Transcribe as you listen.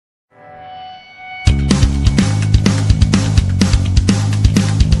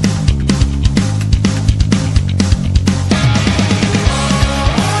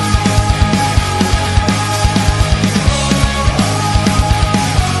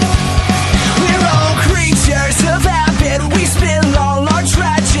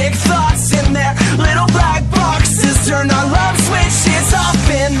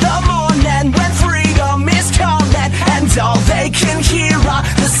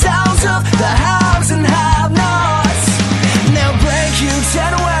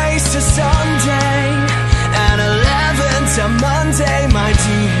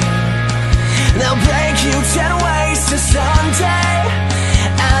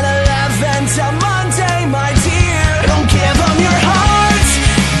till Monday, my dear. Don't give them your heart,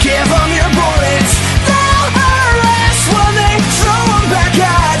 give them your bullets. They'll hurt less when they throw them back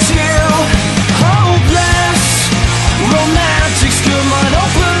at you. Hopeless romantics, come on,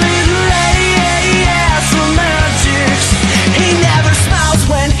 open little ass romantics. He never smiles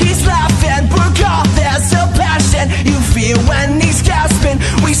when he's laughing, but God, there's a passion you feel when he's gasping.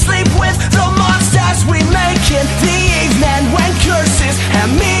 We sleep with the monsters we make in the evening, when curses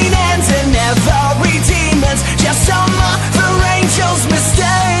have meanings and every demon's just some other angel's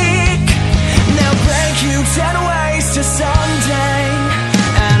mistake. Now break you 10 ways to Sunday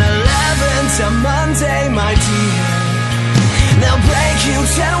and 11 to Monday, my dear. Now break you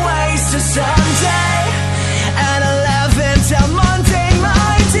 10 ways to Sunday and 11 to Monday,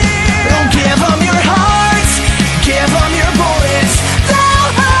 my dear. Don't give them your heart, give them your bullets. They'll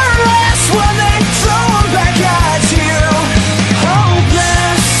hurt less when they throw them back at you.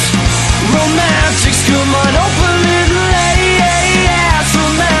 Hopeless romantics, come on, open little ass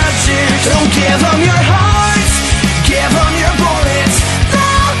romantics. Don't give them your heart, give them your bullets.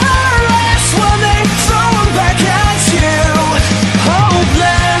 They'll hurt less when they throw them back at you.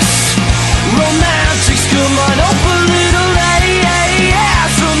 Hopeless romantics, come on, open little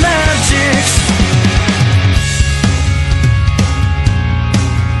ass romantics.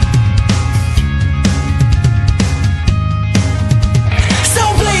 So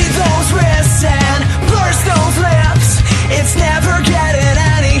bleed those wrists and burst those lips. It's never getting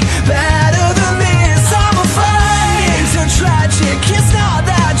any better than this. I'm afraid it's tragic, it's not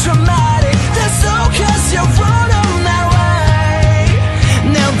that dramatic. That's all 'cause you run them that way.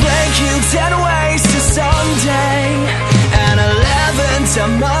 Now break you 10 ways to Sunday and 11 to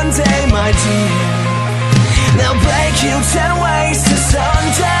Monday, my dear. Now break you 10 ways to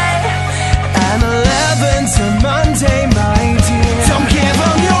Sunday and 11 to Monday,